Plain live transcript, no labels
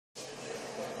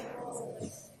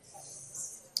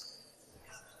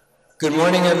Good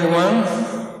morning, everyone.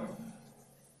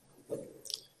 Good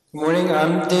morning.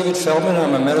 I'm David Feldman.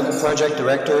 I'm a medical project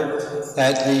director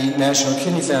at the National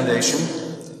Kidney Foundation.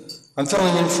 I'm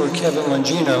filling in for Kevin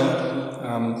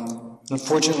Longino.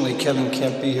 Unfortunately, Kevin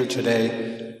can't be here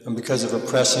today because of a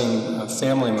pressing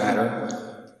family matter.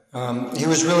 He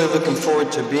was really looking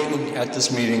forward to being at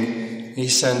this meeting. He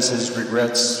sends his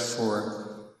regrets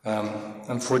for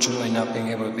unfortunately not being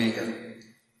able to be here.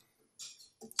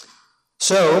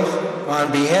 So,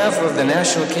 on behalf of the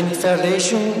National Kidney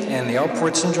Foundation and the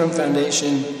Alport Syndrome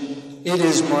Foundation, it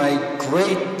is my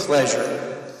great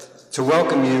pleasure to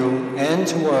welcome you and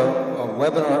to our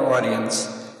webinar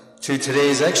audience to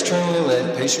today's externally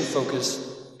led,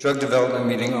 patient-focused drug development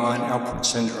meeting on Alport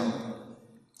syndrome.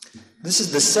 This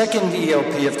is the second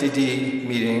EL-PFDD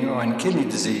meeting on kidney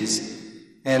disease,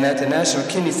 and at the National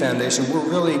Kidney Foundation, we're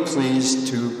really pleased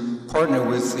to partner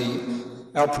with the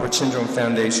Alport Syndrome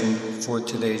Foundation for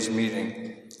today's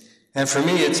meeting. And for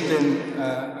me, it's been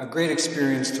a great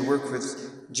experience to work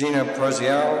with Gina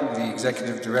Parzial, the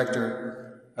Executive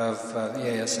Director of the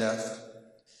ASF.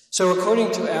 So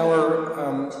according to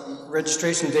our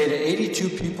registration data, 82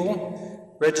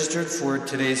 people registered for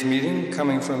today's meeting,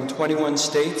 coming from 21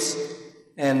 states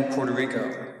and Puerto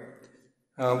Rico.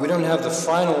 We don't have the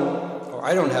final, or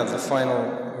I don't have the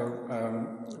final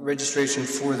registration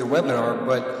for the webinar,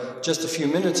 but just a few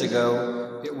minutes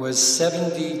ago, it was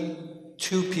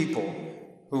 72 people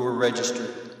who were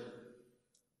registered.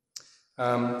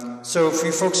 So for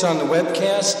you folks on the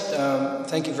webcast,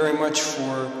 thank you very much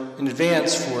in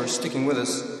advance for sticking with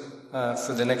us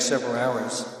for the next several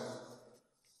hours.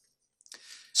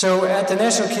 So at the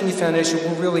National Kidney Foundation,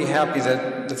 we're really happy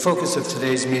that the focus of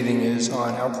today's meeting is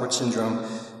on Alport syndrome,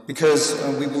 because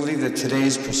we believe that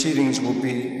today's proceedings will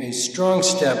be a strong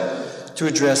step to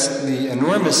address the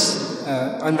enormous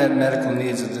unmet medical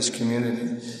needs of this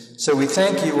community. So we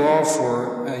thank you all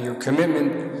for your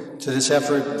commitment to this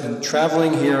effort and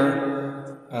traveling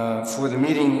here for the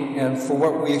meeting and for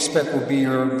what we expect will be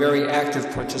your very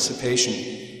active participation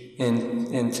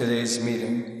in today's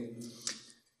meeting.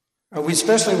 We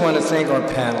especially want to thank our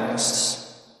panelists.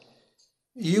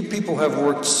 You people have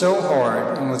worked so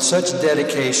hard and with such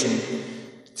dedication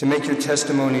to make your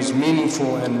testimonies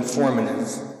meaningful and informative.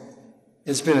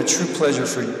 It's been a true pleasure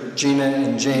for Gina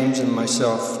and James and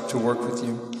myself to work with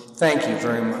you. Thank you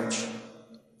very much.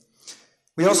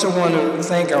 We also want to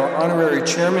thank our honorary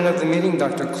chairman of the meeting,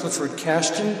 Dr. Clifford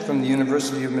Cashton from the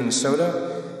University of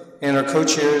Minnesota, and our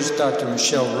co-chairs, Dr.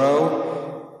 Michelle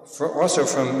Rheault, also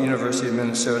from the University of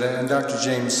Minnesota, and Dr.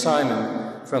 James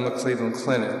Simon from the Cleveland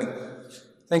Clinic.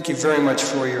 Thank you very much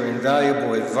for your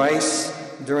invaluable advice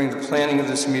during the planning of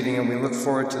this meeting, and we look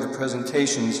forward to the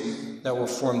presentations that will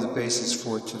form the basis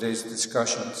for today's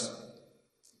discussions.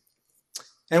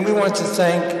 And we want to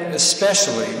thank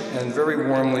especially and very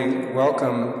warmly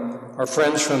welcome our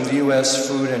friends from the U.S.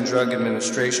 Food and Drug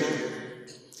Administration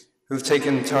who've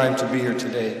taken the time to be here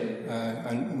today.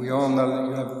 And we all know that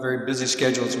you have very busy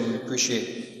schedules, and we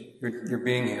appreciate your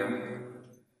being here.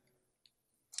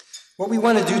 What we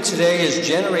want to do today is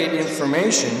generate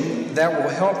information that will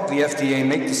help the FDA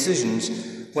make decisions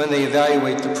when they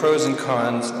evaluate the pros and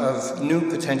cons of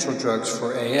new potential drugs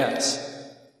for AS.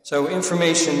 So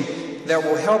information that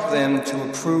will help them to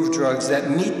approve drugs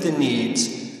that meet the needs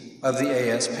of the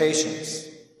AS patients.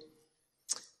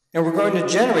 And we're going to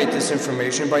generate this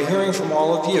information by hearing from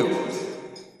all of you,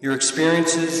 your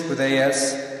experiences with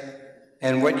AS,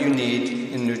 and what you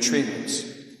need in new treatments.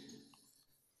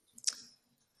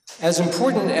 As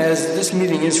important as this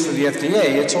meeting is for the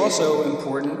FDA, it's also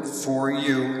important for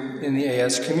you in the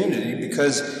AS community,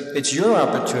 because it's your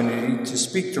opportunity to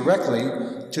speak directly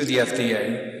to the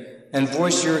FDA and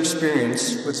voice your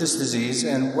experience with this disease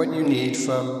and what you need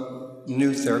from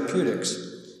new therapeutics.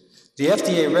 The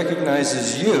FDA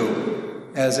recognizes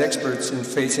you as experts in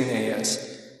facing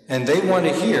AS, and they want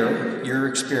to hear your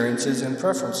experiences and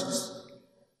preferences.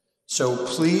 So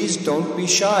please don't be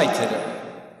shy today.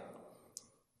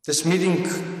 This meeting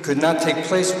could not take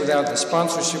place without the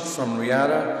sponsorship from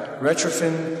Rheault,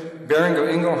 Retrofin,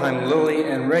 Boehringer Ingelheim Lilly,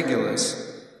 and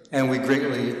Regulus, and we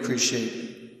greatly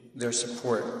appreciate their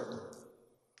support.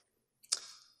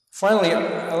 Finally,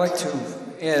 I'd like to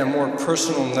add a more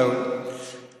personal note.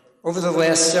 Over the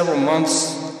last several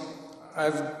months,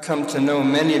 I've come to know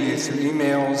many of you through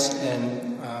emails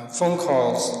and phone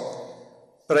calls,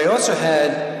 but I also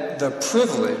had the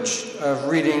privilege of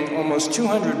reading almost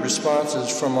 200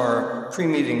 responses from our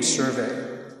pre-meeting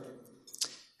survey.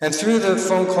 And through the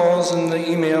phone calls and the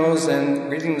emails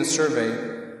and reading the survey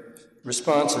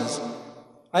responses,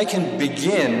 I can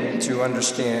begin to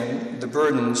understand the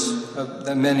burdens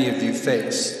that many of you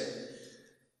face.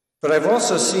 but I've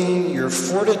also seen your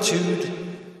fortitude,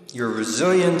 your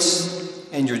resilience,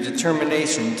 and your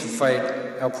determination to fight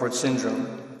Alport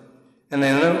syndrome. And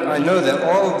I know that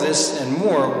all of this and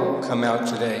more will come out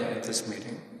today at this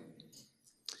meeting.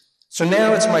 So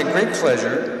now it's my great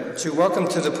pleasure to welcome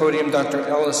to the podium Dr.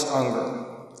 Ellis Unger.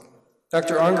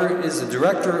 Dr. Unger is the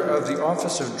director of the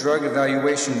Office of Drug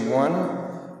Evaluation 1,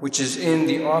 which is in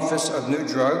the Office of New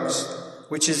Drugs,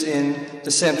 which is in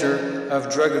the Center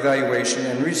of Drug Evaluation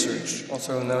and Research,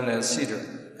 also known as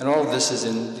CEDAR. And all of this is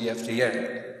in the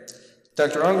FDA.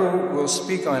 Dr. Unger will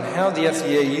speak on how the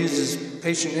FDA uses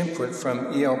patient input from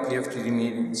EL-PFDD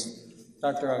meetings.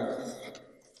 Dr. Unger.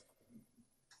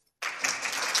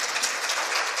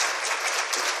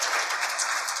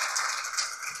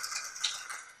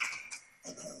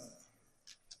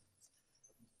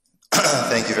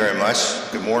 Thank you very much.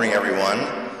 Good morning,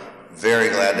 everyone. Very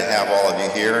glad to have all of you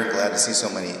here. Glad to see so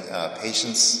many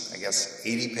patients. I guess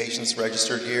 80 patients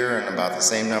registered here and about the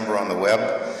same number on the web.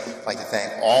 I'd like to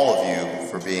thank all of you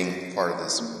for being part of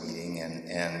this meeting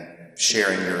and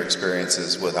sharing your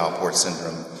experiences with Alport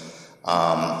syndrome.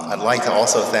 I'd like to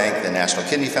also thank the National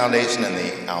Kidney Foundation and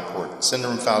the Alport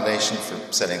Syndrome Foundation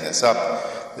for setting this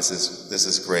up. This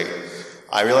is great.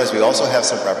 I realize we also have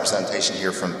some representation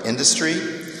here from industry,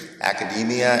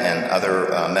 academia, and other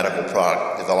medical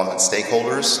product development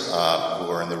stakeholders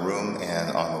who are in the room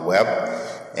and on the web.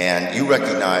 And you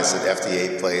recognize that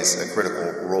FDA plays a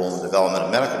critical role in the development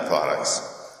of medical products.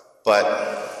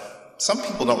 But some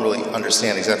people don't really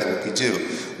understand exactly what we do.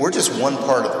 We're just one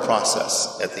part of the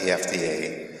process at the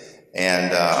FDA.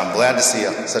 And I'm glad to see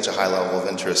such a high level of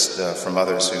interest from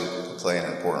others who play an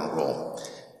important role.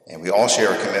 And we all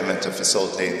share a commitment to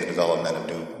facilitating the development of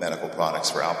new medical products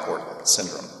for Alport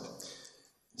syndrome.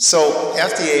 So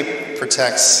FDA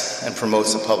protects and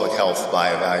promotes the public health by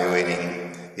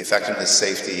evaluating the effectiveness,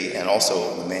 safety, and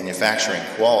also the manufacturing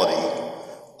quality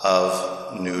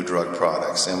of new drug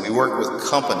products. And we work with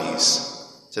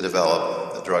companies to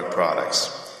develop the drug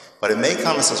products. But it may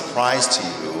come as a surprise to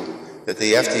you that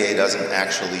the FDA doesn't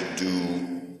actually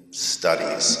do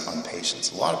studies on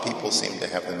patients. A lot of people seem to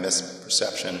have the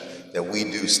misperception that we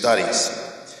do studies.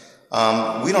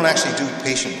 We don't actually do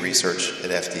patient research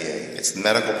at FDA. It's the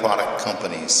medical product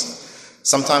companies,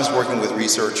 sometimes working with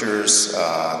researchers,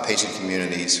 patient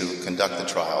communities who conduct the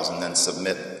trials and then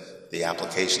submit the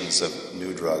applications of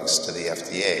new drugs to the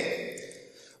FDA.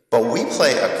 But we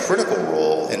play a critical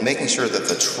role in making sure that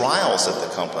the trials that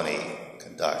the company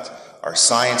conduct are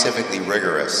scientifically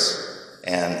rigorous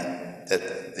and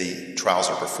that the trials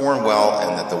are performed well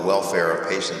and that the welfare of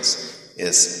patients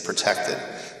is protected.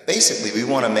 Basically, we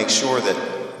want to make sure that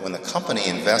when the company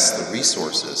invests the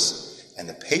resources and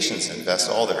the patients invest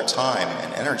all their time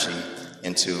and energy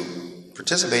into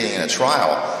participating in a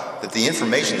trial, that the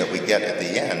information that we get at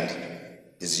the end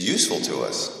is useful to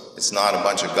us. It's not a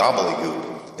bunch of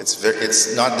gobbledygook.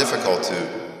 It's not difficult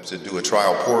to do a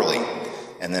trial poorly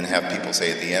and then have people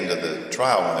say at the end of the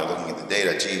trial when they're looking at the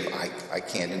data, gee, I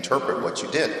can't interpret what you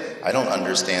did. I don't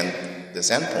understand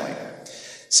this endpoint.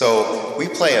 So we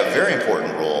play a very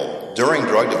important role during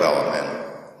drug development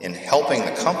in helping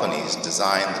the companies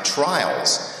design the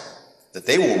trials that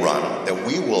they will run, that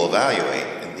we will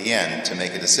evaluate in the end to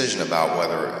make a decision about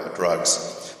whether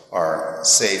drugs are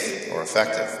safe or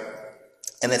effective.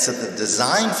 And it's at the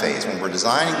design phase, when we're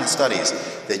designing the studies,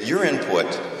 that your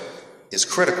input is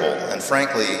critical, and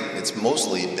frankly, it's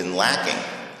mostly been lacking.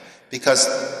 Because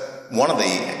one of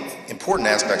the important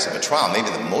aspects of a trial, maybe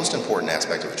the most important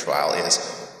aspect of a trial,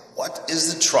 is what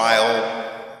is the trial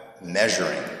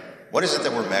measuring? What is it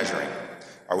that we're measuring?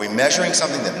 Are we measuring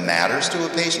something that matters to a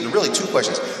patient? There are really two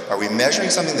questions. Are we measuring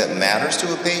something that matters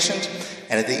to a patient?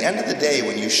 And at the end of the day,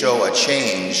 when you show a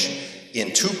change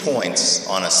in 2 points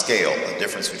on a scale, the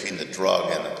difference between the drug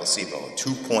and the placebo, a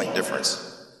 2-point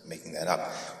difference, making that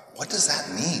up, what does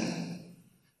that mean?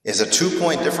 Is a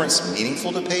 2-point difference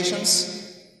meaningful to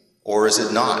patients, or is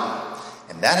it not?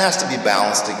 And that has to be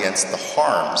balanced against the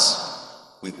harms.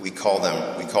 We call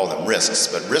them risks,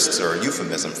 but risks are a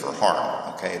euphemism for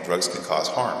harm. Okay, drugs can cause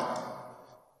harm.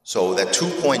 So that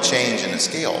 2-point change in a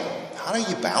scale, how do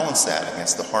you balance that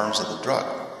against the harms of the drug?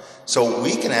 So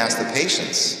we can ask the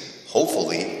patients,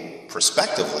 hopefully,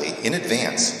 prospectively, in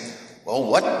advance, well,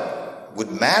 what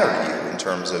would matter to you in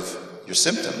terms of your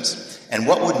symptoms, and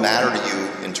what would matter to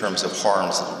you in terms of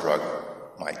harms that a drug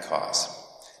might cause?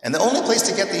 And the only place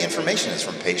to get the information is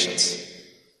from patients.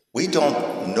 We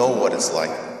don't know what it's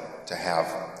like to have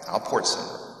Alport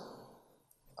syndrome.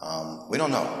 We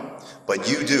don't know, but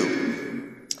you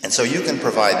do. And so you can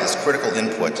provide this critical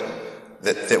input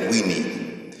that we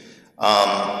need.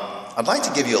 I'd like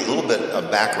to give you a little bit of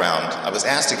background. I was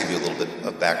asked to give you a little bit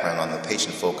of background on the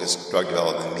patient-focused drug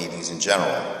development meetings in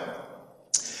general.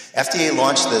 FDA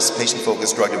launched this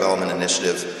patient-focused drug development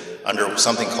initiative under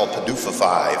something called PDUFA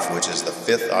 5, which is the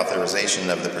 5th authorization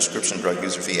of the Prescription Drug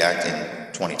User Fee Act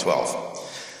in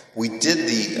 2012. We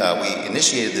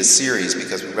initiated this series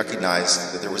because we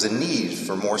recognized that there was a need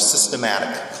for more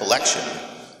systematic collection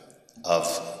of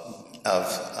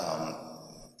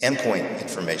endpoint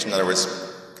information. In other words,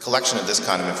 collection of this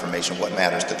kind of information, what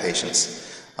matters to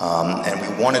patients. And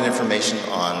we wanted information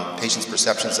on patients'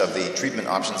 perceptions of the treatment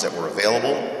options that were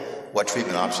available, what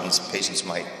treatment options patients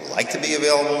might like to be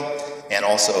available, and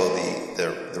also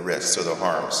the risks or the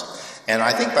harms. And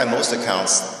I think by most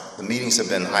accounts, the meetings have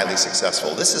been highly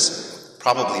successful. This is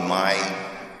probably my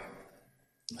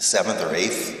 7th or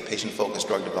 8th patient-focused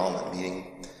drug development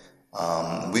meeting.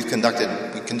 We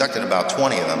conducted about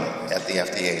 20 of them at the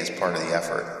FDA as part of the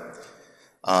effort.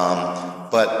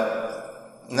 But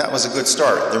that was a good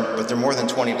start. But there are more than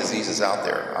 20 diseases out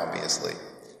there, obviously.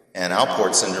 And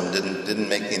Alport syndrome didn't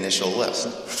make the initial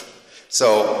list.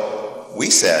 So we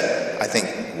said, I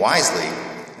think wisely,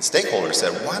 the stakeholders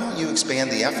said, why don't you expand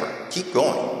the effort? Keep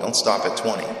going. Don't stop at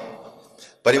 20.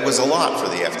 But it was a lot for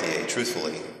the FDA,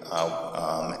 truthfully.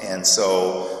 And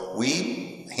so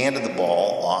we handed the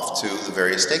ball off to the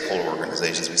various stakeholder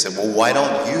organizations. We said, well, why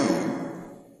don't you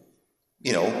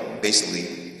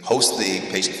basically host the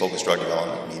patient-focused drug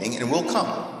development meeting, and we'll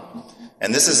come.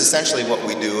 And this is essentially what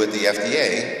we do at the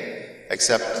FDA,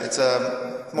 except it's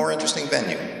a more interesting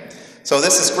venue. So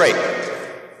this is great.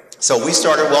 So we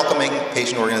started welcoming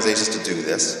patient organizations to do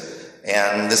this,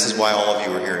 and this is why all of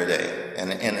you are here today,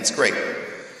 and it's great.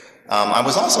 I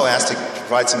was also asked to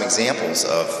provide some examples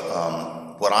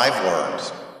of what I've learned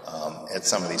at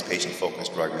some of these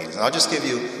patient-focused drug meetings, and I'll just give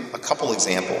you a couple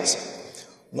examples.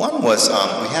 One was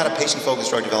we had a patient-focused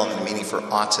drug development meeting for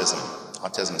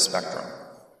autism spectrum.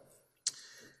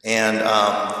 And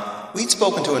we'd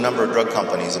spoken to a number of drug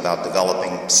companies about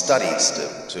developing studies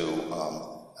to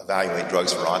evaluate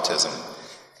drugs for autism.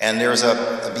 And there's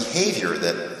a behavior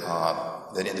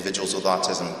that individuals with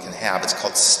autism can have. It's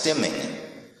called stimming.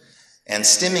 And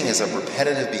stimming is a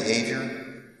repetitive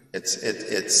behavior.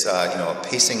 It's a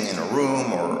pacing in a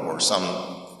room or some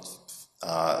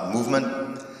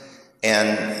movement.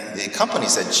 And the company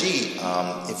said, gee,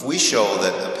 if we show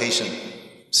that a patient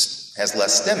has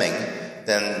less stimming,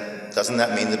 then doesn't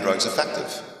that mean the drug's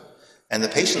effective? And the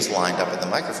patients lined up at the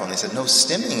microphone. They said, no,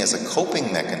 stimming is a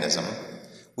coping mechanism.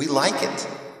 We like it.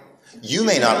 You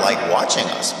may not like watching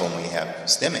us when we have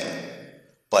stimming,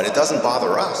 but it doesn't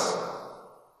bother us.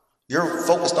 You're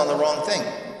focused on the wrong thing.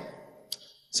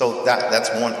 So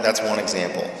that's one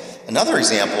example. Another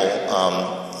example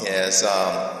is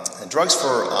drugs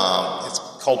for, it's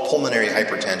called pulmonary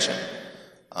hypertension.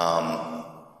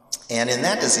 And in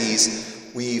that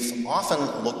disease, we've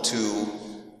often looked to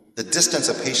the distance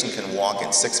a patient can walk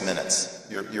in 6 minutes.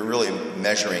 You're really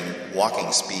measuring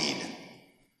walking speed.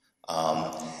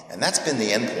 And that's been the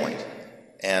endpoint.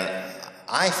 And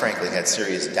I frankly had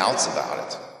serious doubts about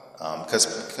it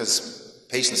because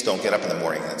patients don't get up in the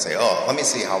morning and say, oh, let me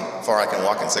see how far I can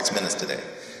walk in 6 minutes today.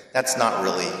 That's not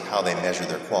really how they measure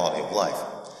their quality of life.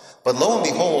 But lo and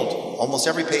behold, almost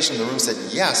every patient in the room said,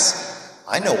 yes,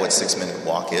 I know what 6-minute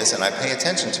walk is, and I pay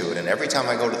attention to it, and every time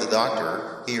I go to the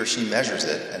doctor, he or she measures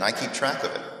it, and I keep track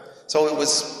of it. So it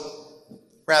was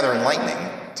rather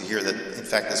enlightening to hear that, in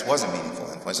fact, this was a meaningful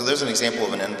endpoint. So there's an example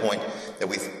of an endpoint that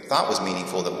we thought was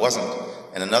meaningful that wasn't,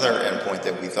 and another endpoint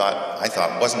that I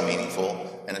thought wasn't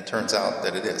meaningful, and it turns out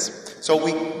that it is. So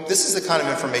this is the kind of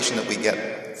information that we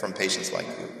get from patients like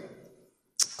you.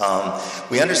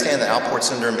 We understand that Alport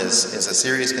syndrome is a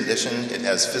serious condition. It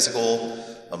has physical,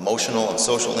 emotional, and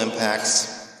social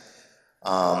impacts.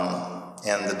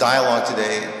 And the dialogue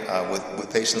today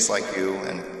with patients like you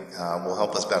will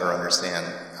help us better understand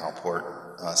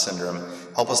Alport syndrome,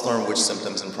 help us learn which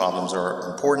symptoms and problems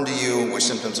are important to you, which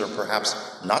symptoms are perhaps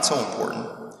not so important.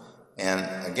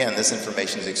 And again, this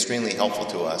information is extremely helpful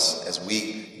to us as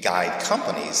we guide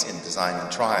companies in designing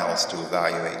trials to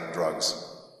evaluate drugs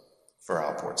for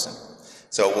Alport syndrome.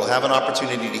 So we'll have an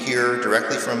opportunity to hear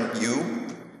directly from you,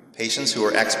 patients who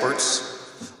are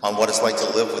experts on what it's like to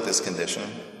live with this condition,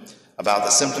 about the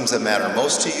symptoms that matter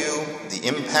most to you, the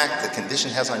impact the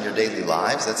condition has on your daily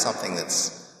lives. That's something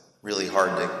that's really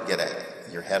hard to get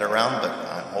your head around, but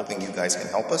I'm hoping you guys can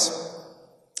help us.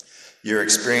 Your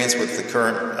experience with the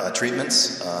current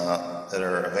treatments that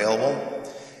are available.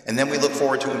 And then we look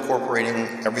forward to incorporating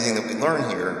everything that we learn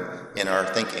here in our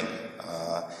thinking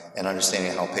and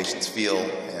understanding how patients feel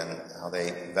and how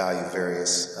they value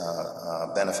various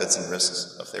benefits and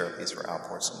risks of therapies for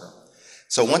Alport syndrome.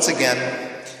 So once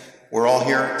again, we're all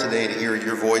here today to hear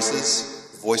your voices,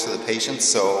 the voice of the patients,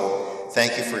 so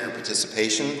thank you for your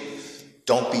participation.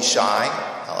 Don't be shy.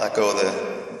 I'll echo the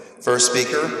first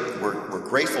speaker. We're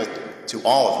grateful to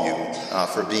all of you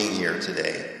for being here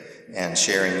today and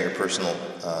sharing your personal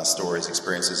stories,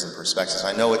 experiences, and perspectives.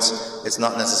 I know it's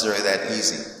not necessarily that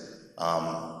easy.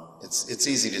 It's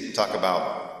easy to talk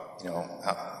about, you know,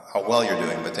 how well you're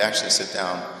doing, but to actually sit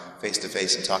down face to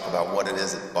face and talk about what it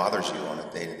is that bothers you on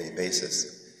a day-to-day basis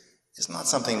is not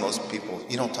something most people,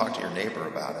 you don't talk to your neighbor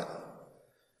about it.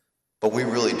 But we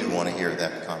really do want to hear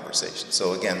that conversation.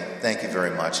 So again, thank you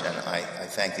very much, and I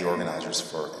thank the organizers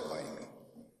for inviting me.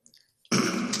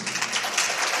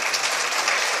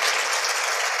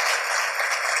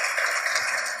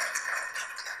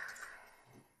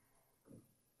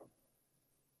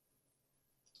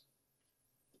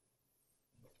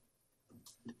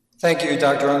 Thank you,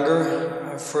 Dr.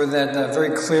 Unger, for that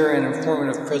very clear and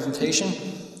informative presentation.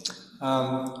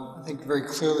 I think very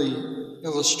clearly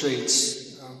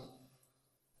illustrates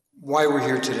why we're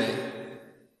here today.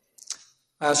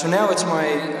 So now it's my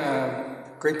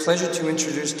great pleasure to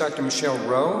introduce Dr. Michelle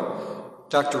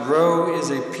Rheault. Dr. Rheault is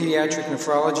a pediatric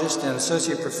nephrologist and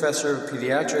associate professor of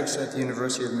pediatrics at the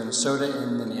University of Minnesota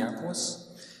in Minneapolis.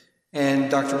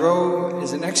 And Dr. Rheault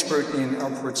is an expert in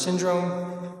Alport syndrome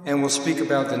and will speak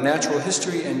about the natural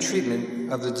history and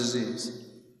treatment of the disease.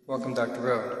 Welcome, Dr.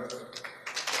 Rheault.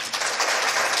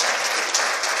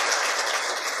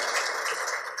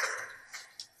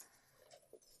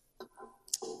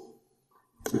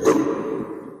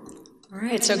 All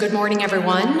right, so good morning,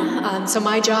 everyone. So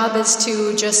my job is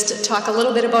to just talk a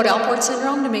little bit about Alport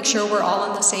syndrome to make sure we're all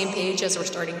on the same page as we're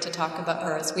starting to talk about,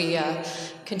 or as we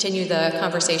continue the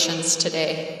conversations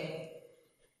today.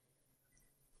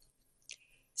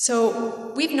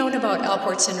 So we've known about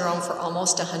Alport syndrome for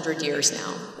almost 100 years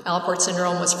now. Alport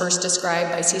syndrome was first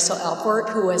described by Cecil Alport,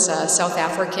 who was a South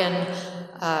African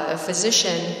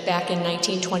physician back in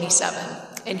 1927.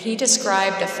 And he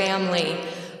described a family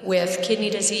with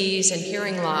kidney disease and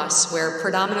hearing loss where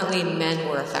predominantly men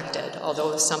were affected,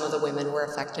 although some of the women were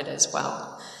affected as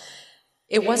well.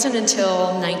 It wasn't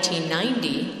until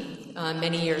 1990,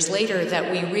 many years later,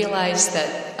 that we realized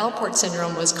that Alport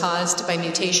syndrome was caused by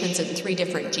mutations in 3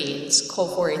 different genes,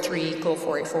 COL4A3,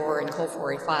 COL4A4, and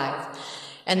COL4A5.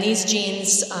 And these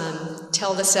genes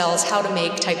tell the cells how to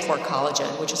make type 4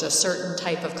 collagen, which is a certain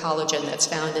type of collagen that's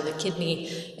found in the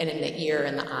kidney and in the ear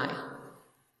and the eye.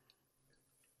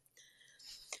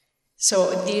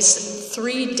 So these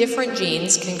 3 different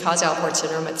genes can cause Alport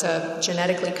syndrome. It's a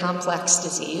genetically complex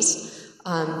disease.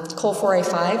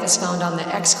 COL4A5 is found on the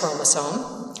X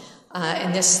chromosome,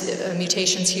 and this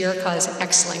mutations here cause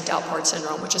X-linked Alport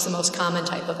syndrome, which is the most common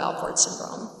type of Alport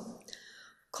syndrome.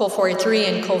 COL4A3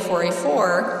 and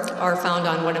COL4A4 are found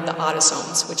on one of the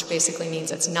autosomes, which basically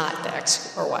means it's not the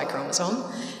X or Y chromosome.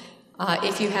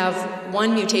 If you have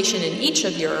one mutation in each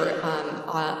of your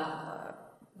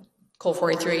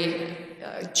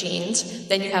COL4A3 genes,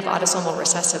 then you have autosomal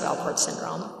recessive Alport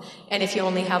syndrome. And if you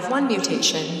only have one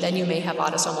mutation, then you may have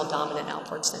autosomal dominant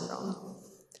Alport syndrome.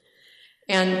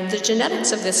 And the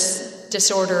genetics of this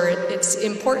disorder, it's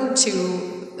important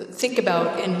to think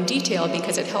about in detail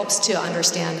because it helps to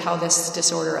understand how this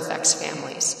disorder affects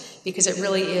families, because it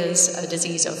really is a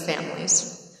disease of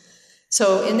families.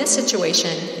 So in this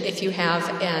situation, if you have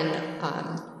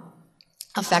an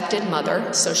affected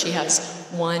mother, so she has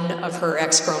one of her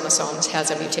X chromosomes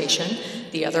has a mutation,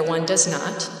 the other one does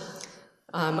not.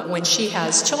 When she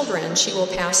has children, she will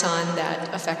pass on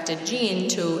that affected gene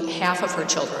to half of her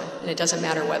children, and it doesn't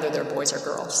matter whether they're boys or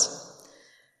girls.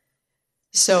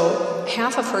 So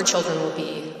half of her children will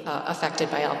be affected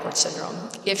by Alport syndrome.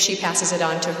 If she passes it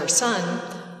on to her son,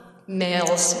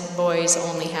 boys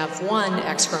only have one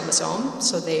X chromosome,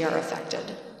 so they are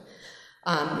affected.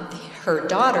 Her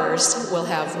daughters will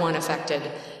have one affected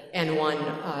and one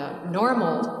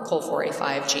normal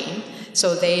COL4A5 gene,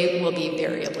 so they will be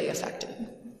variably affected.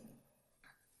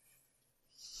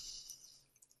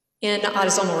 In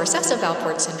autosomal recessive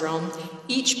Alport syndrome,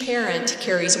 each parent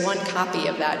carries one copy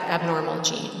of that abnormal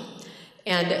gene,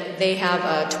 and they have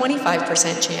a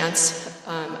 25% chance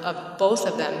of both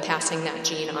of them passing that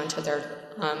gene onto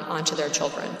their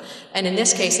children. And in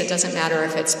this case, it doesn't matter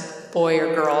if it's boy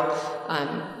or girl,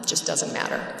 just doesn't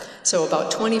matter. So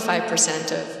about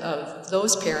 25% of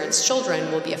those parents'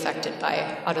 children will be affected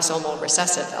by autosomal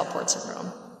recessive Alport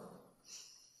syndrome.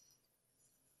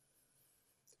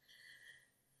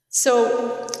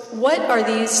 So what are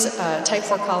these type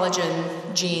 4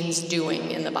 collagen genes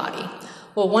doing in the body?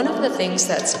 Well, one of the things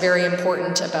that's very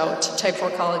important about type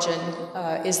 4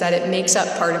 collagen is that it makes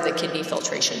up part of the kidney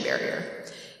filtration barrier.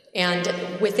 And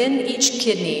within each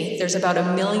kidney, there's about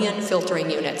 1 million filtering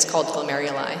units called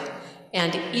glomeruli.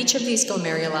 And each of these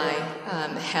glomeruli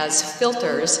has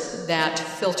filters that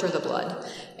filter the blood.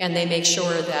 And they make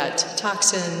sure that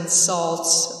toxins,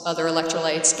 salts, other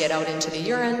electrolytes get out into the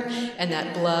urine, and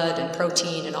that blood and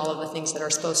protein and all of the things that are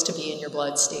supposed to be in your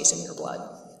blood stays in your blood.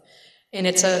 And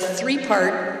it's a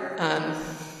three-part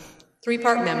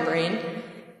membrane.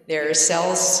 There's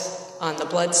cells on the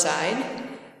blood side.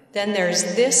 Then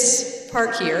there's this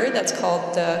part here that's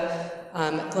called the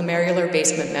glomerular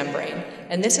basement membrane.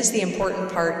 And this is the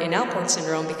important part in Alport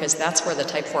syndrome because that's where the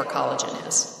type 4 collagen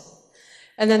is.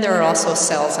 And then there are also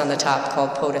cells on the top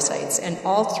called podocytes. And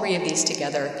all three of these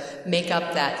together make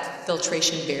up that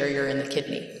filtration barrier in the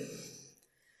kidney.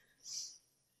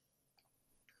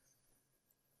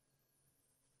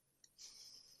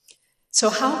 So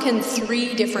how can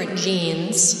 3 different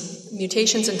genes,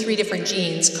 mutations in 3 different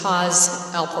genes,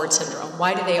 cause Alport syndrome?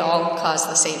 Why do they all cause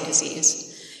the same disease?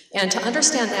 And to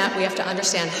understand that, we have to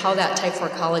understand how that type 4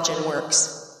 collagen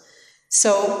works.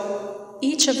 So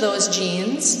each of those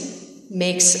genes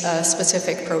makes a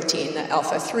specific protein, the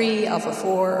alpha-3, alpha-4,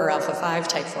 or alpha-5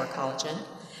 type 4 collagen.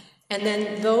 And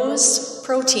then those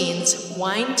proteins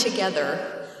wind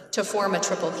together to form a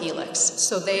triple helix.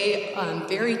 So they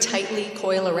very tightly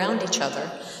coil around each other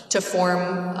to form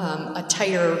a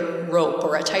tighter rope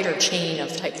or a tighter chain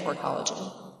of type 4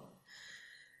 collagen.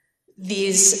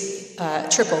 These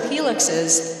triple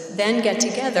helixes then get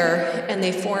together and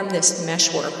they form this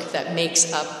meshwork that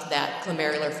makes up that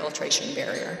glomerular filtration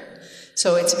barrier.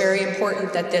 So it's very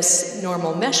important that this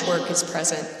normal meshwork is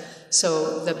present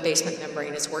so the basement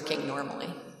membrane is working normally.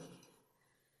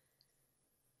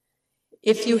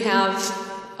 If you have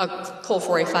a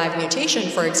COL4A5 mutation,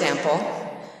 for example,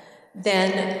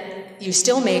 then you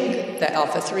still make the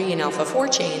alpha-3 and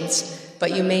alpha-4 chains,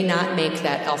 but you may not make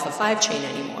that alpha-5 chain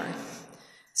anymore.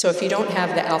 So if you don't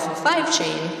have the alpha-5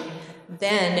 chain,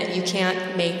 then you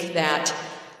can't make that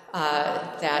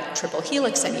triple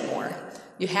helix anymore.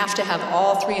 You have to have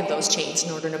all 3 of those chains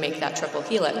in order to make that triple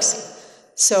helix.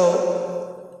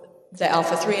 So the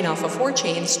alpha-3 and alpha-4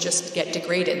 chains just get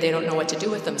degraded. They don't know what to do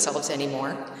with themselves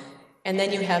anymore. And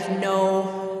then you have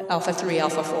no alpha-3,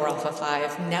 alpha-4,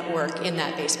 alpha-5 network in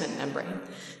that basement membrane.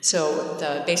 So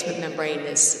the basement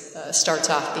membrane starts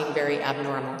off being very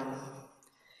abnormal.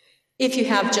 If you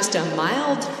have just a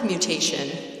mild mutation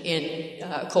in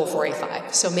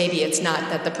COL4A5, so maybe it's not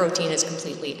that the protein is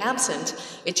completely absent,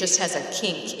 it just has a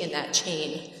kink in that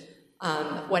chain.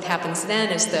 What happens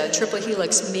then is the triple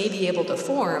helix may be able to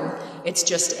form, it's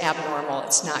just abnormal,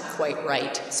 it's not quite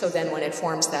right. So then when it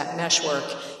forms that meshwork,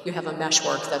 you have a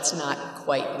meshwork that's not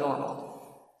quite normal.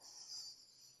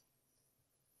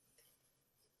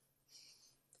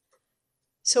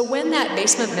 So when that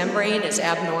basement membrane is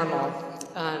abnormal,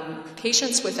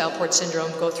 patients with Alport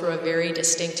syndrome go through a very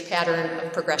distinct pattern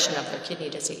of progression of their kidney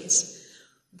disease.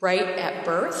 Right at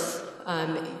birth,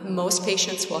 most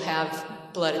patients will have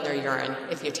blood in their urine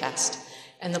if you test.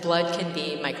 And the blood can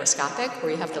be microscopic,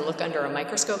 where you have to look under a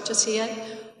microscope to see it,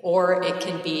 or it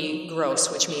can be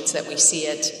gross, which means that we see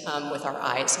it with our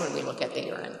eyes when we look at the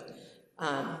urine.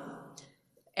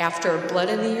 After blood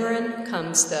in the urine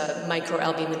comes the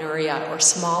microalbuminuria, or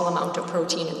small amount of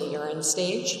protein in the urine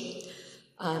stage.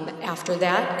 After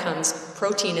that comes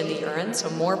protein in the urine, so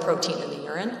more protein in the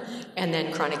urine, and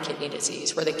then chronic kidney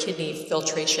disease, where the kidney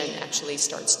filtration actually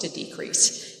starts to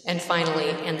decrease. And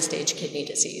finally, end-stage kidney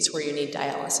disease, where you need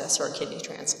dialysis or a kidney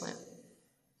transplant.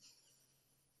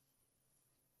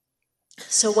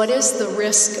 So what is the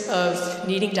risk of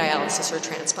needing dialysis or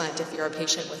transplant if you're a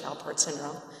patient with Alport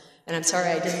syndrome? And I'm sorry,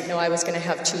 I didn't know I was going to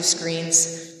have 2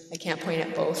 screens. I can't point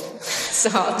at both. So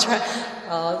I'll try.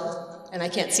 And I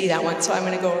can't see that one, so I'm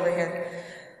going to go over here.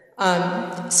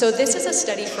 So this is a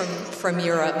study from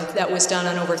Europe that was done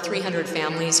on over 300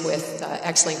 families with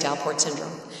X-linked Alport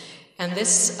syndrome. And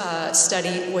this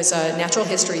study was a natural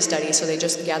history study, so they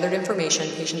just gathered information.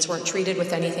 Patients weren't treated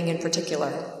with anything in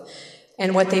particular.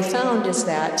 And what they found is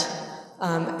that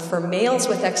for males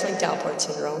with X-linked Alport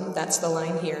syndrome, that's the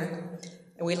line here,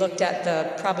 and we looked at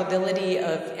the probability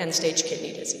of end-stage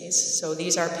kidney disease. So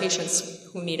these are patients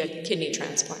who need a kidney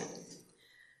transplant.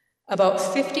 About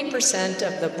 50%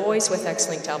 of the boys with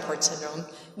X-linked Alport syndrome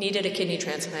needed a kidney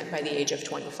transplant by the age of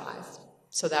 25.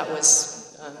 So that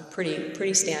was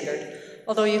pretty standard.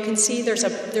 Although you can see there's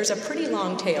a pretty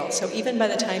long tail. So even by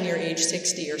the time you're age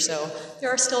 60 or so, there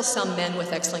are still some men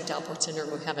with X-linked Alport syndrome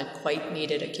who haven't quite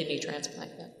needed a kidney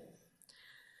transplant yet.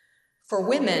 For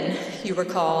women, you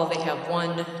recall they have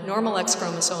one normal X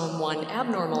chromosome, one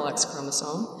abnormal X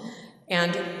chromosome,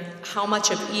 and how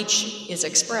much of each is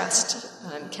expressed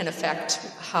can affect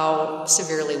how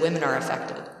severely women are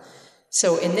affected.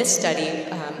 So in this study,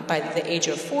 by the age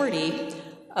of 40,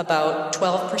 about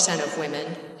 12% of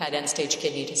women had end-stage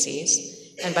kidney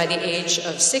disease, and by the age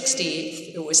of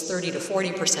 60, it was 30 to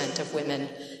 40% of women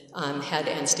had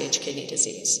end-stage kidney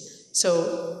disease.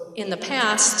 So in the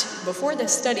past, before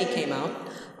this study came out,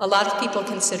 a lot of people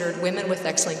considered women with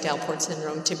X-linked Alport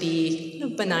syndrome to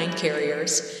be benign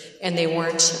carriers, and they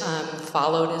weren't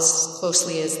followed as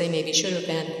closely as they maybe should have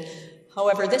been.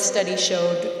 However, this study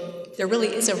showed there really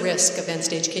is a risk of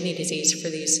end-stage kidney disease for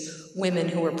these women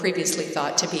who were previously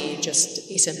thought to be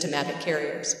just asymptomatic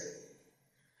carriers.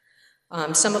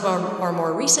 Some of our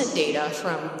more recent data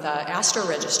from the ASTER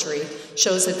registry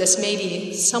shows that this may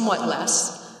be somewhat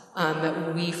less.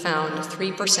 We found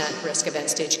 3% risk of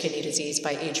end-stage kidney disease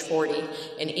by age 40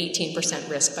 and 18%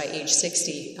 risk by age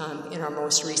 60 in our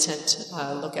most recent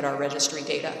look at our registry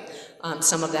data.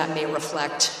 Some of that may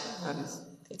reflect,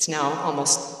 it's now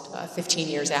almost 15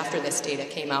 years after this data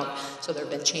came out, so there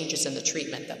have been changes in the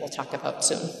treatment that we'll talk about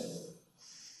soon.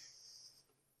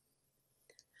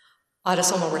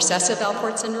 Autosomal recessive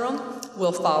Alport syndrome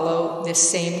will follow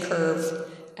this same curve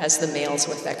as the males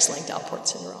with X-linked Alport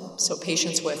syndrome. So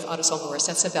patients with autosomal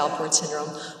recessive Alport syndrome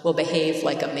will behave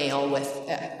like a male with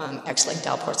X-linked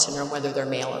Alport syndrome, whether they're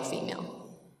male or female.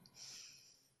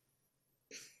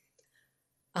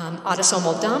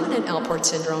 Autosomal dominant Alport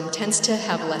syndrome tends to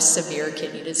have less severe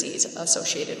kidney disease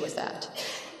associated with that.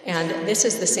 And this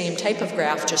is the same type of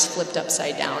graph, just flipped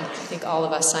upside down. I think all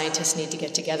of us scientists need to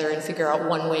get together and figure out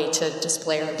one way to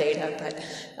display our data, but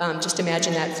just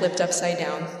imagine that flipped upside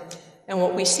down. And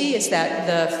what we see is that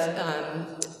the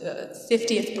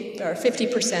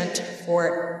 50%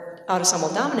 for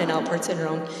autosomal dominant Alport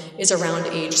syndrome is around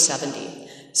age 70.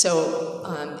 So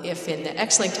if in the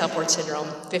X-linked Alport syndrome,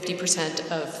 50%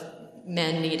 of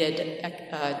men needed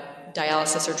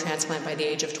dialysis or transplant by the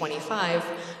age of 25,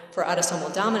 for autosomal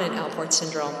dominant Alport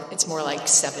syndrome, it's more like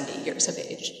 70 years of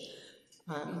age,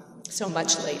 so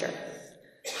much later.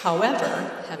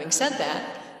 However, having said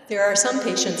that, there are some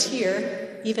patients here,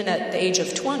 even at the age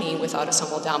of 20, with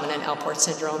autosomal dominant Alport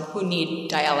syndrome who need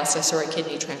dialysis or a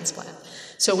kidney transplant.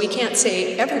 So we can't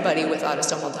say everybody with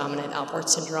autosomal dominant Alport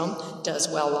syndrome does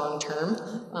well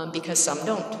long-term, because some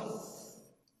don't.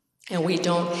 And we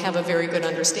don't have a very good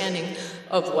understanding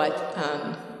of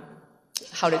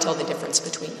how to tell the difference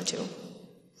between the two.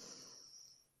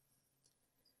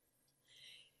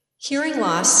 Hearing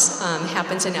loss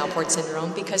happens in Alport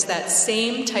syndrome because that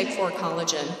same type 4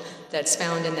 collagen that's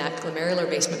found in that glomerular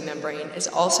basement membrane is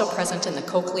also present in the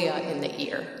cochlea in the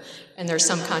ear. And there's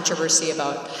some controversy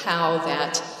about how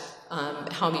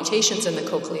mutations in the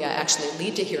cochlea actually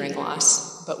lead to hearing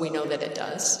loss, but we know that it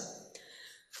does.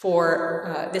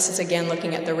 This is again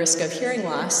looking at the risk of hearing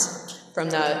loss from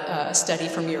the study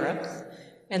from Europe.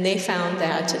 And they found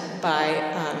that by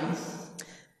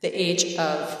the age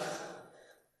of,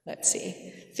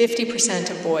 50%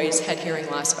 of boys had hearing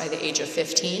loss by the age of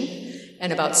 15,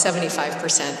 and about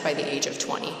 75% by the age of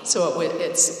 20. So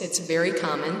it's very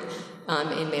common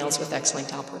in males with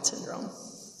X-linked Alport syndrome.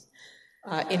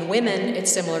 In women,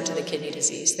 it's similar to the kidney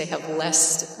disease. They have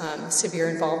less severe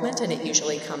involvement, and it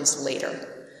usually comes later,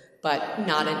 but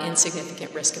not an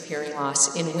insignificant risk of hearing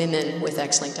loss in women with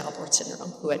X-linked Alport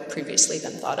syndrome who had previously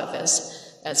been thought of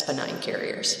as benign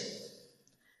carriers.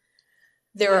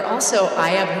 There are also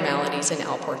eye abnormalities in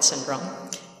Alport syndrome,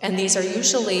 and these are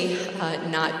usually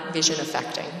not vision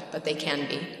affecting, but they can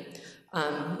be.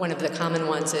 One of the common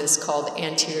ones is called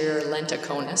anterior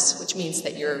lenticonus, which means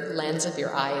that your lens of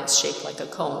your eye is shaped like a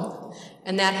cone.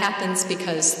 And that happens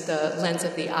because the lens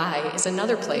of the eye is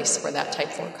another place where that type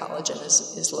 4 collagen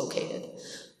is located.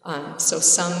 So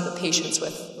some patients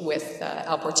with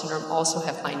Alport syndrome also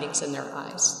have findings in their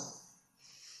eyes.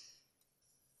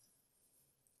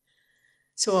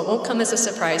 So it won't come as a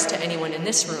surprise to anyone in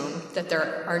this room that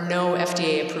there are no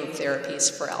FDA-approved therapies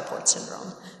for Alport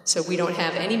syndrome. So we don't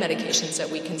have any medications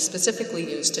that we can specifically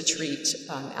use to treat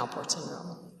Alport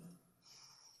syndrome.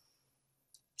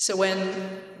 So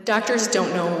when doctors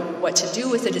don't know what to do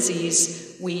with the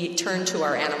disease, we turn to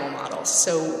our animal models.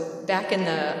 So back in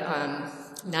the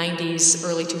 90s,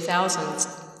 early 2000s,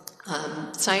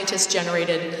 scientists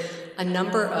generated a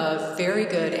number of very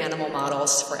good animal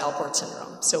models for Alport syndrome.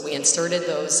 So we inserted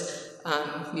those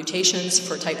mutations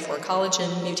for type 4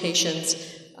 collagen mutations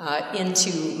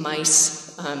into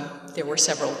mice. There were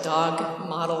several dog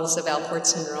models of Alport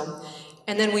syndrome.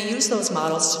 And then we use those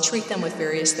models to treat them with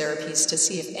various therapies to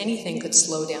see if anything could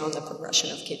slow down the progression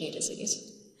of kidney disease.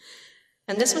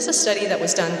 And this was a study that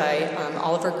was done by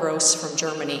Oliver Gross from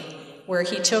Germany, where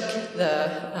he took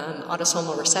the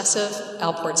autosomal recessive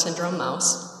Alport syndrome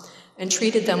mouse and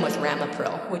treated them with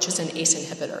ramipril, which is an ACE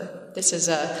inhibitor. This is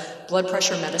a blood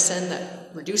pressure medicine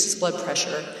that reduces blood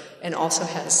pressure and also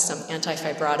has some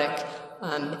antifibrotic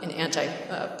and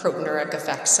antiproteinuric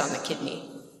effects on the kidney.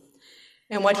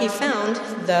 And what he found,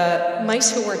 the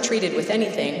mice who weren't treated with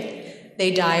anything,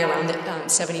 they die around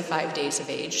 75 days of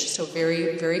age, so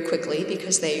very, very quickly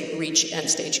because they reach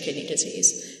end-stage kidney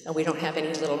disease. And we don't have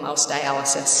any little mouse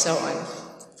dialysis, so I'm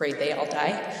afraid they all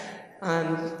die.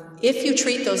 If you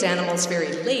treat those animals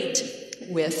very late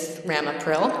with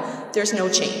ramipril, there's no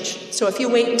change. So if you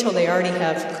wait until they already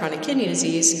have chronic kidney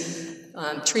disease,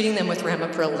 treating them with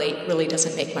ramipril late really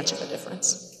doesn't make much of a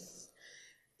difference.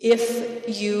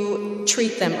 If you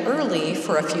treat them early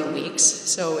for a few weeks,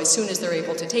 so as soon as they're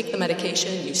able to take the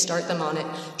medication, you start them on it,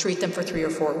 treat them for 3 or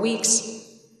 4 weeks,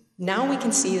 now we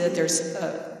can see that there's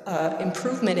an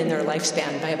improvement in their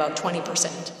lifespan by about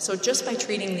 20%. So just by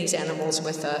treating these animals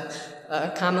with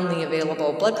a commonly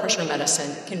available blood pressure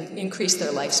medicine can increase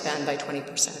their lifespan by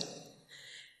 20%.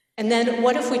 And then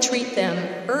what if we treat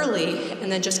them early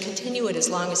and then just continue it as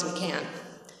long as we can?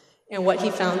 And what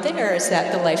he found there is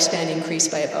that the lifespan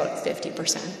increased by about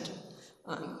 50%.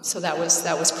 So that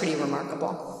was pretty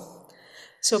remarkable.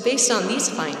 So based on these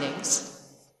findings,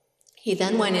 he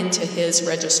then went into his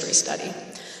registry study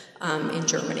in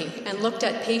Germany and looked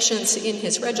at patients in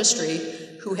his registry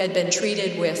who had been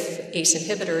treated with ACE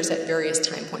inhibitors at various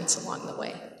time points along the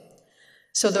way.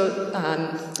 So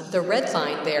the red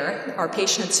line there are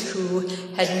patients who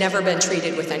had never been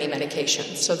treated with any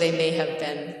medication. So they may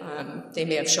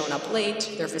have shown up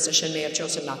late, their physician may have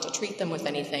chosen not to treat them with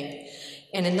anything.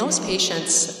 And in those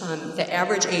patients, the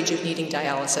average age of needing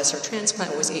dialysis or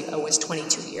transplant was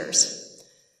 22 years.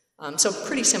 So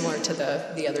pretty similar to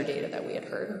the other data that we had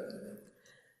heard.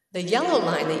 The yellow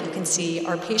line that you can see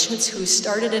are patients who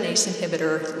started an ACE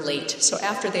inhibitor late, so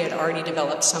after they had already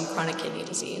developed some chronic kidney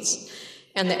disease.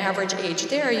 And the average age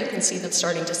there, you can see them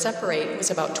starting to separate,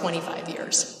 was about 25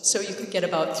 years. So you could get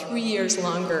about 3 years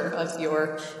longer of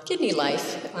your kidney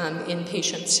life in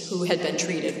patients who had been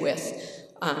treated with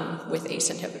ACE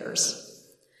inhibitors.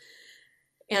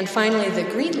 And finally, the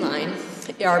green line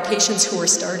are patients who were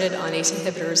started on ACE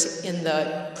inhibitors in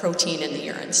the protein in the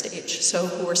urine stage. So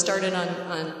who were started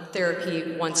on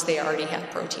therapy once they already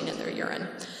had protein in their urine.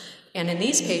 And in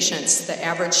these patients, the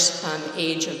average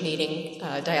age of needing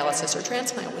dialysis or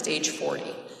transplant was age 40.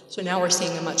 So now we're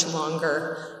seeing a much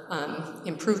longer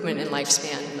improvement in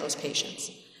lifespan in those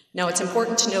patients. Now it's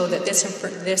important to know that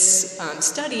this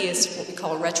study is what we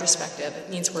call retrospective. It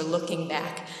means we're looking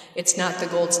back. It's not the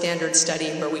gold standard study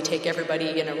where we take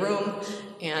everybody in a room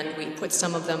and we put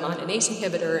some of them on an ACE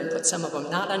inhibitor and put some of them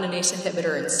not on an ACE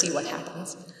inhibitor and see what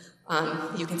happens.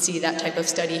 You can see that type of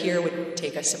study here would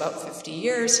take us about 50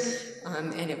 years,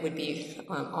 and it would be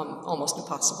almost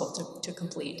impossible to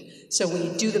complete. So we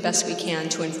do the best we can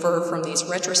to infer from these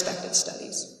retrospective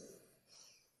studies.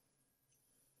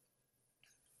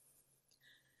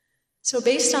 So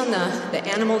based on the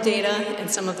animal data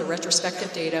and some of the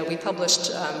retrospective data, we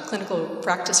published clinical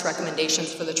practice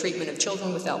recommendations for the treatment of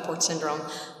children with Alport syndrome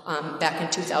back in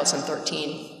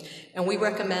 2013. And we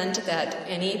recommend that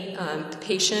any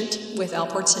patient with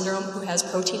Alport syndrome who has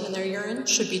protein in their urine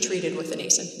should be treated with an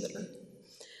ACE inhibitor.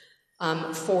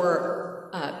 For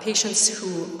patients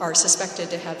who are suspected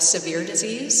to have severe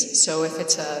disease, so if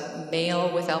it's a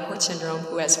male with Alport syndrome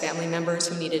who has family members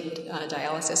who needed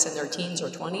dialysis in their teens or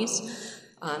 20s,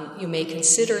 you may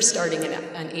consider starting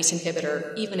an ACE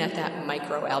inhibitor even at that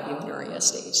microalbuminuria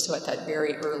stage, so at that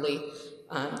very early,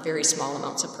 very small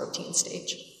amounts of protein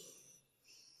stage.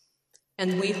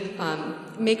 And we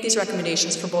make these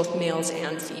recommendations for both males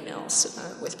and females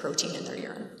with protein in their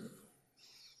urine.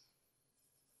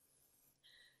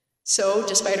 So,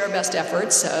 despite our best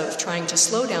efforts of trying to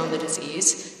slow down the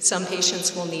disease, some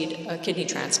patients will need a kidney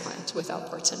transplant with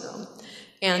Alport syndrome.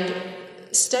 And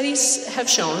studies have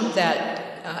shown that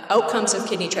outcomes of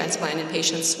kidney transplant in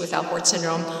patients with Alport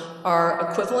syndrome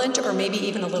are equivalent or maybe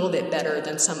even a little bit better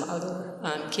than some other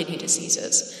kidney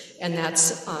diseases. And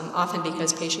that's often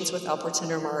because patients with Alport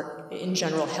syndrome are in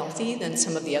general healthy than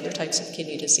some of the other types of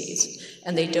kidney disease.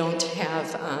 And they don't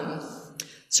have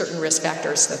certain risk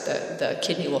factors that the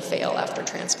kidney will fail after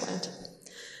transplant.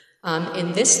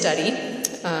 In this study,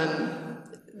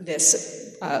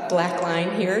 this black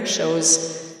line here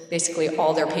shows basically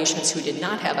all their patients who did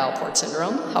not have Alport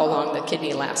syndrome, how long the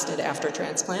kidney lasted after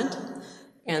transplant.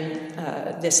 And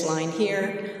this line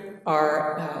here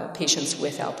are patients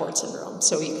with Alport syndrome.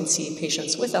 So you can see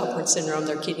patients with Alport syndrome,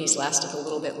 their kidneys lasted a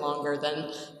little bit longer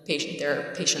than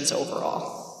their patients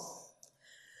overall.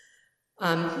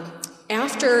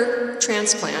 After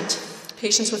transplant,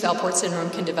 patients with Alport syndrome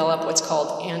can develop what's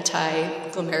called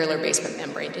anti-glomerular basement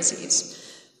membrane disease.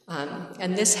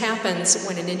 And this happens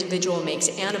when an individual makes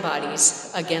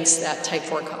antibodies against that type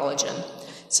 4 collagen.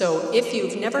 So if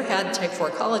you've never had type 4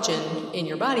 collagen in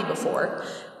your body before,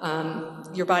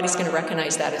 your body's going to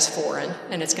recognize that as foreign,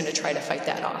 and it's going to try to fight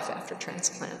that off after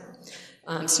transplant.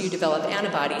 So you develop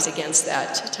antibodies against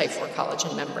that type 4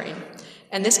 collagen membrane.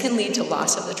 And this can lead to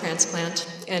loss of the transplant,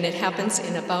 and it happens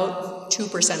in about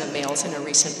 2% of males in a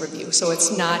recent review. So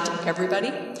it's not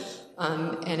everybody,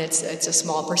 and it's a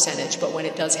small percentage, but when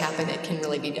it does happen, it can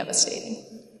really be devastating.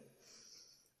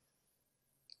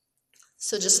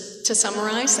 So just to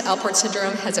summarize, Alport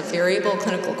syndrome has a variable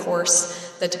clinical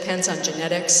course that depends on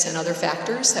genetics and other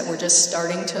factors that we're just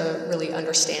starting to really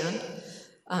understand.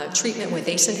 Treatment with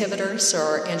ACE inhibitors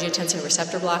or angiotensin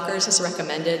receptor blockers is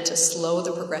recommended to slow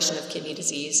the progression of kidney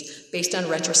disease based on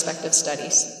retrospective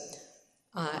studies.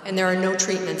 And there are no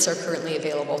treatments are currently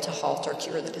available to halt or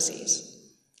cure the disease.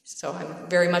 So I'm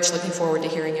very much looking forward to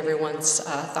hearing everyone's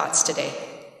thoughts today.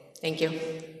 Thank you.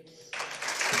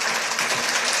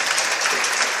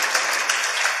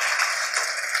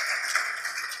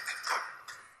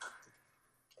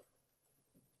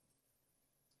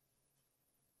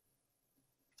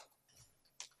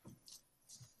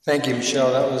 Thank you,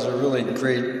 Michelle. That was a really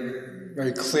great,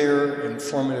 very clear,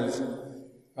 informative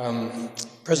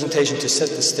presentation to set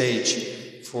the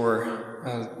stage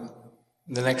for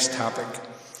the next topic.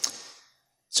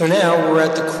 So now we're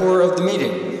at the core of the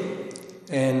meeting,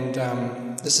 and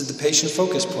this is the patient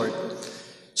focus part.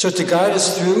 So to guide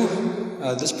us through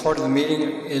this part of the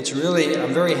meeting,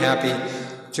 I'm very happy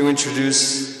to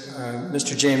introduce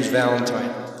Mr. James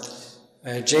Valentine.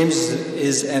 James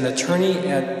is an attorney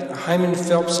at Hyman,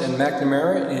 Phelps, and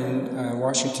McNamara in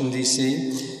Washington,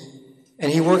 D.C.,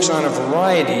 and he works on a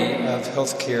variety of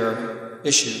healthcare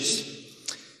issues.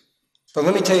 But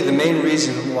let me tell you the main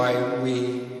reason why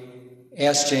we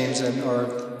asked James and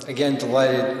are, again,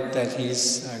 delighted that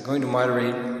he's going to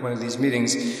moderate one of these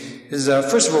meetings is,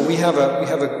 first of all, we have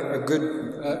a good,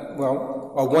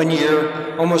 a 1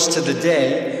 year, almost to the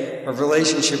day, a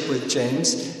relationship with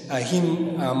James. He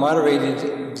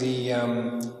moderated the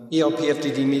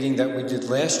EL-PFDD meeting that we did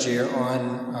last year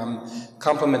on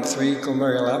complement 3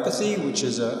 glomerulopathy, which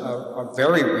is a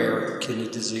very rare kidney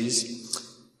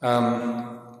disease.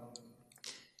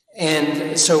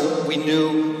 And so we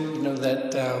knew,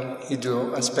 that he'd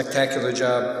do a spectacular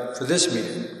job for this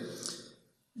meeting.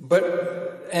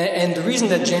 And the reason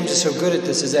that James is so good at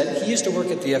this is that he used to work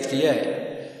at the FDA.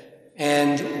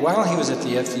 And while he was at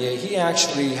the FDA, he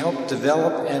actually helped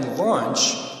develop and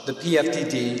launch the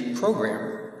PFDD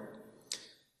program.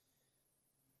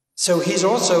 So he's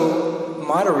also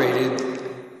moderated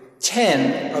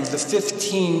 10 of the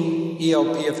 15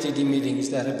 EL-PFDD meetings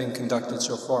that have been conducted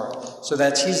so far. So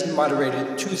he's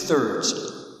moderated 2/3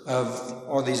 of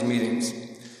all these meetings.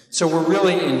 So we're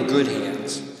really in good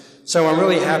hands. So I'm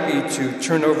really happy to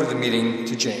turn over the meeting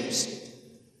to James.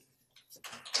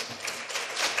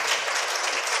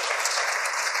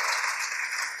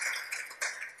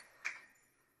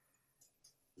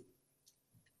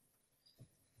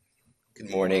 Good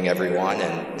morning, everyone,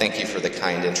 and thank you for the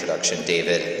kind introduction,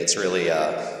 David. It's really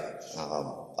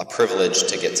a privilege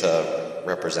to get to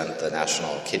represent the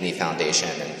National Kidney Foundation,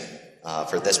 and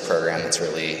for this program, it's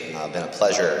really been a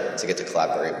pleasure to get to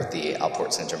collaborate with the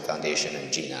Alport Syndrome Foundation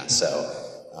and Gina. So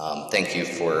thank you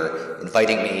for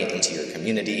inviting me into your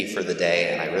community for the day,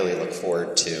 and I really look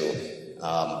forward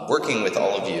to working with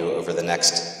all of you over the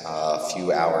next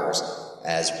few hours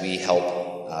as we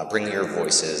help bring your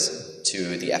voices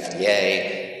to the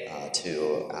FDA,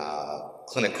 to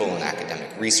clinical and academic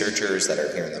researchers that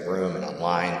are here in the room and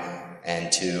online,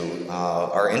 and to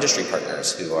our industry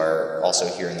partners who are also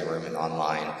here in the room and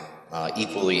online,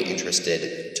 equally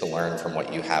interested to learn from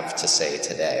what you have to say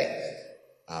today.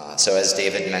 So as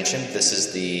David mentioned, this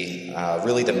is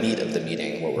really the meat of the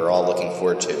meeting, what we're all looking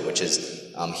forward to, which is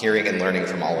hearing and learning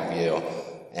from all of you.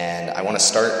 And I want to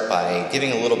start by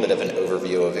giving a little bit of an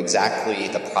overview of exactly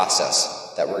the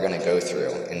process that we're going to go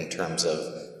through in terms of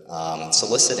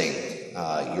soliciting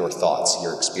your thoughts,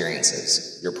 your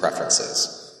experiences, your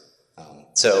preferences.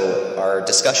 So our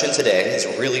discussion today is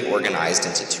really organized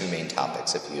into 2 main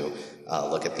topics if you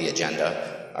look at the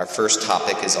agenda. Our first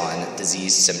topic is on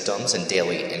disease symptoms and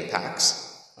daily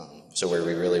impacts. So where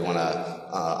we really want to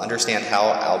understand how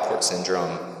Alport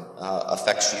syndrome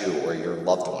affects you or your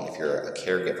loved one if you're a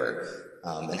caregiver.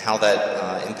 and how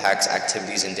that impacts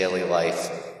activities in daily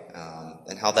life,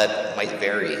 and how that might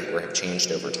vary or have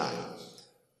changed over time.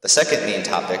 The second main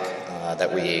topic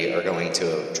that we are going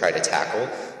to try to tackle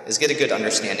is get a good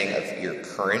understanding of your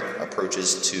current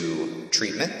approaches to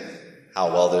treatment, how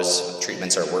well those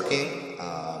treatments are working,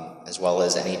 as well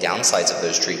as any downsides of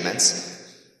those treatments.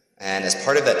 And as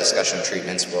part of that discussion of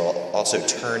treatments, we'll also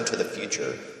turn to the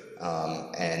future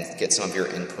and get some of your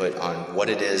input on what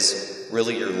it is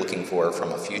really you're looking for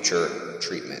from a future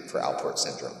treatment for Alport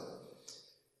syndrome.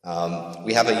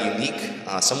 We have a unique,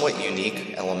 somewhat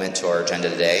unique element to our agenda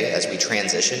today as we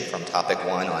transition from topic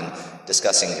 1 on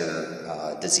discussing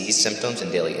your disease symptoms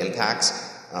and daily impacts.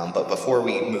 But before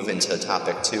we move into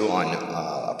topic 2 on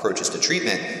approaches to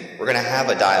treatment, we're going to have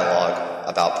a dialogue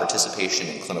about participation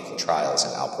in clinical trials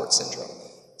in Alport syndrome.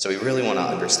 So we really want to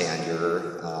understand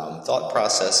your thought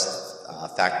process,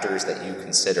 factors that you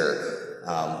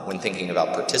consider when thinking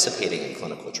about participating in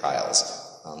clinical trials.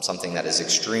 Something that is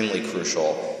extremely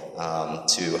crucial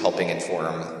to helping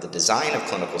inform the design of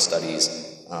clinical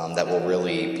studies that will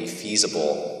really be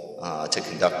feasible to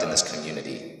conduct in this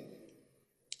community.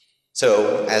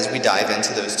 So as we dive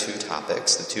into those 2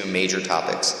 topics, the 2 major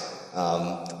topics,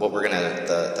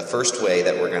 the first way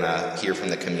that we're going to hear from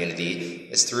the community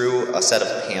is through a set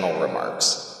of panel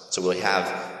remarks. So we'll have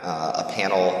a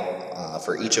panel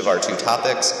for each of our 2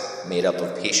 topics made up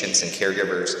of patients and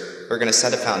caregivers who are going to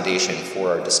set a foundation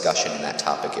for our discussion in that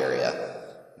topic area.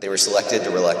 They were selected to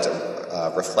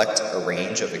reflect a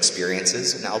range of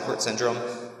experiences in Alport syndrome,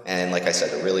 and like I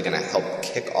said, they're really going to help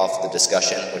kick off the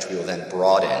discussion, which we will then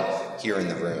broaden here in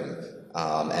the room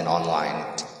and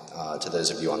online to those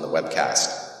of you on the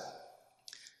webcast.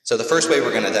 So the first way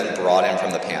we're going to then broaden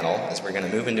from the panel is we're going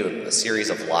to move into a series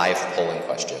of live polling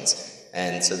questions.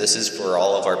 And so this is for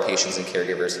all of our patients and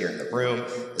caregivers here in the room,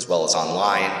 as well as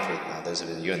online. For those of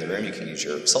you in the room, you can use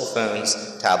your cell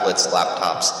phones, tablets,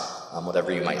 laptops,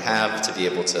 whatever you might have to be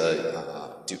able to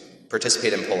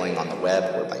participate in polling on the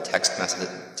web or by text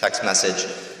message.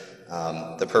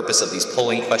 The purpose of these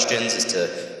polling questions is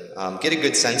to get a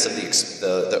good sense of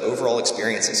the overall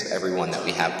experiences of everyone that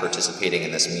we have participating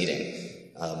in this meeting.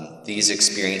 These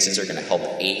experiences are going to help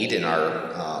aid in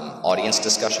our audience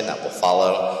discussion that will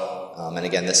follow. And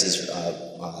again, this is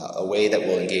a way that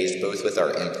we'll engage both with our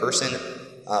in-person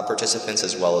participants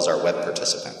as well as our web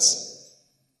participants.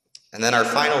 And then our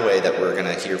final way that we're going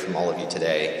to hear from all of you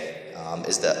today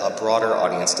is a broader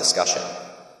audience discussion.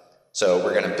 So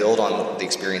we're going to build on the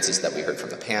experiences that we heard from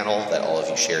the panel, that all of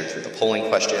you shared through the polling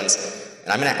questions.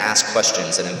 And I'm going to ask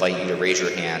questions and invite you to raise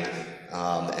your hand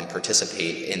and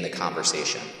participate in the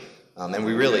conversation. And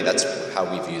that's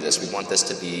how we view this. We want this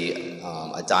to be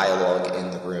a dialogue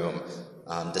in the room,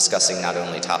 discussing not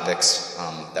only topics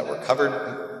that were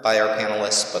covered by our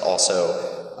panelists, but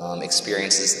also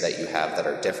experiences that you have that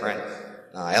are different.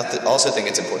 I also think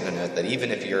it's important to note that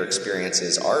even if your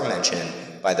experiences are mentioned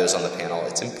by those on the panel,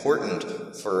 it's important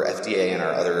for FDA and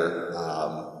our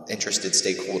other interested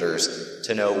stakeholders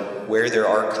to know where there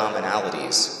are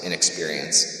commonalities in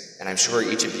experience. And I'm sure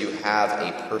each of you have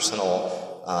a personal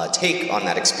take on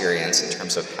that experience in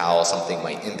terms of how something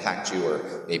might impact you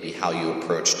or maybe how you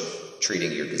approached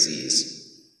treating your disease.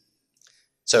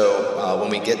 So when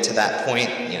we get to that point,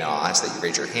 I'll ask that you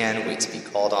raise your hand, wait to be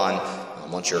called on.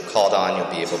 Once you're called on, you'll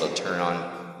be able to turn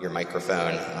on your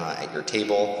microphone at your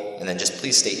table, and then just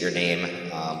please state your name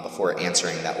before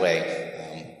answering. That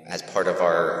way, as part of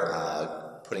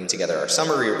our putting together our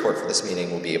summary report for this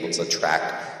meeting, we'll be able to track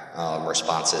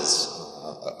responses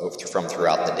from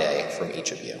throughout the day from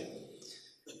each of you.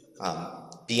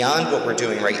 Beyond what we're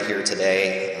doing right here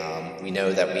today, we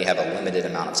know that we have a limited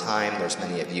amount of time. There's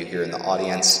many of you here in the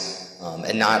audience,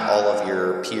 and not all of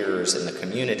your peers in the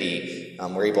community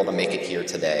were able to make it here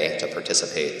today to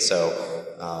participate.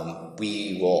 So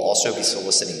we will also be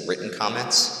soliciting written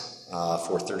comments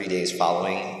for 30 days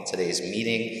following today's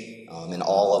meeting, and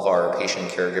all of our patient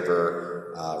and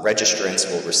caregiver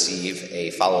registrants will receive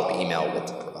a follow-up email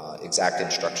with exact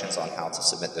instructions on how to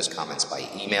submit those comments by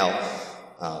email.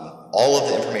 All of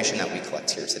the information that we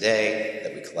collect here today,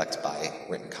 that we collect by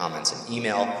written comments and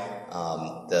email,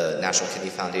 the National Kidney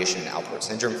Foundation and Alport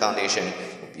Syndrome Foundation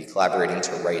will be collaborating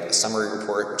to write a summary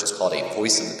report, which is called a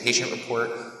Voice of the Patient report.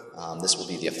 This will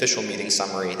be the official meeting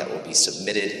summary that will be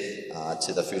submitted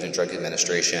to the Food and Drug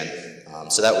Administration.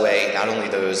 So that way, not only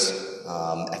those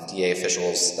FDA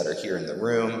officials that are here in the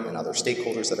room and other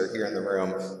stakeholders that are here in the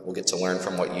room will get to learn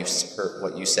from what you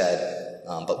said,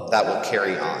 but that will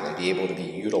carry on and be able to be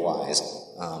utilized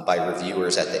by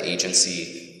reviewers at the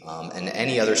agency and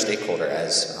any other stakeholder,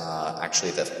 as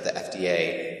actually the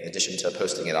FDA, in addition to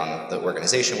posting it on the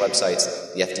organization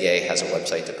websites, the FDA has a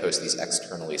website to post these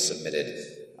externally submitted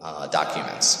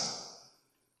documents.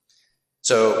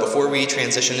 So before we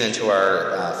transition into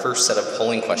our first set of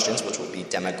polling questions, which will be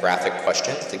demographic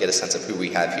questions to get a sense of who we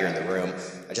have here in the room,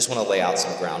 I just want to lay out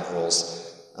some ground rules.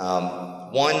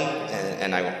 One,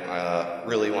 and I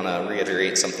really want to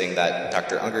reiterate something that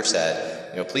Dr. Unger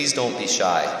said, please don't be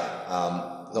shy.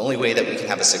 The only way that we can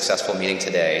have a successful meeting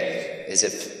today is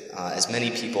if as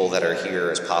many people that are here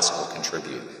as possible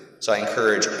contribute. So I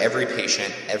encourage every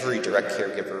patient, every direct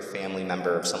caregiver, family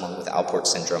member of someone with Alport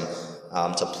syndrome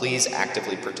to please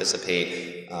actively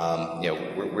participate.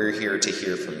 We're here to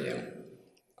hear from you.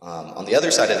 On the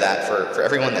other side of that, for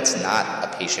everyone that's not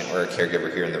a patient or a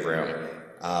caregiver here in the room,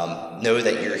 know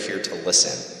that you're here to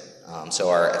listen. So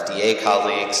our FDA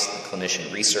colleagues,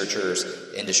 clinician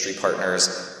researchers, industry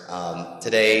partners,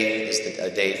 today is a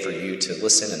day for you to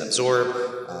listen and absorb.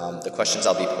 The questions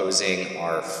I'll be posing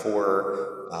are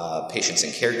for patients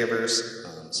and caregivers,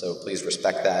 so please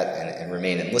respect that and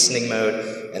remain in listening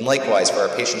mode. And likewise, for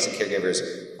our patients and caregivers,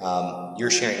 you're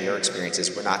sharing your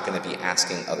experiences. We're not going to be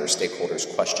asking other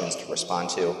stakeholders questions to respond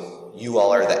to. You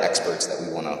all are the experts that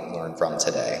we want to learn from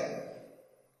today.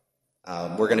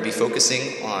 We're going to be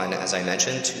focusing on, as I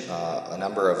mentioned, a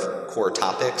number of core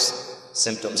topics: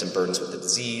 symptoms and burdens with the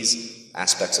disease,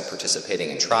 aspects of participating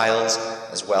in trials,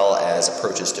 as well as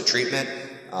approaches to treatment.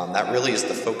 That really is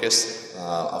the focus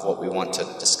of what we want to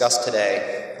discuss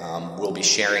today. We'll be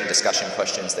sharing discussion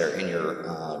questions. They're in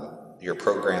your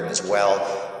program as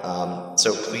well.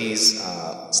 So please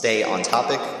stay on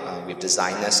topic. We've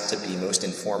designed this to be most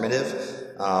informative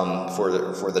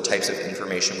for the types of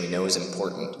information we know is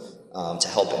important to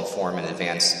help inform and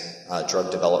advance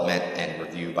drug development and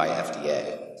review by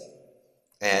FDA.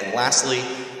 And lastly,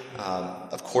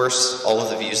 of course, all of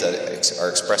the views that are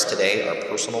expressed today are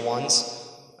personal ones.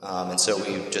 And so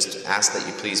we just ask that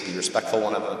you please be respectful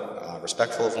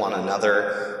of one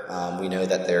another. We know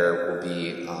that there will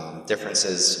be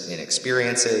differences in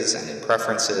experiences and in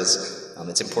preferences.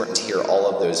 It's important to hear all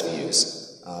of those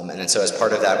views. And so as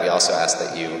part of that, we also ask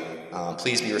that you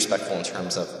please be respectful in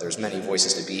terms of there's many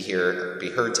voices to be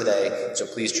heard today. So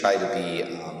please try to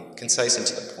be concise and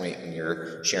to the point when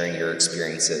you're sharing your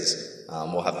experiences.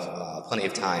 We'll have plenty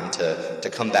of time to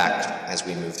come back as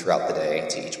we move throughout the day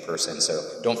to each person. So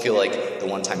don't feel like the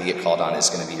one time you get called on is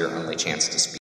going to be your only chance to speak.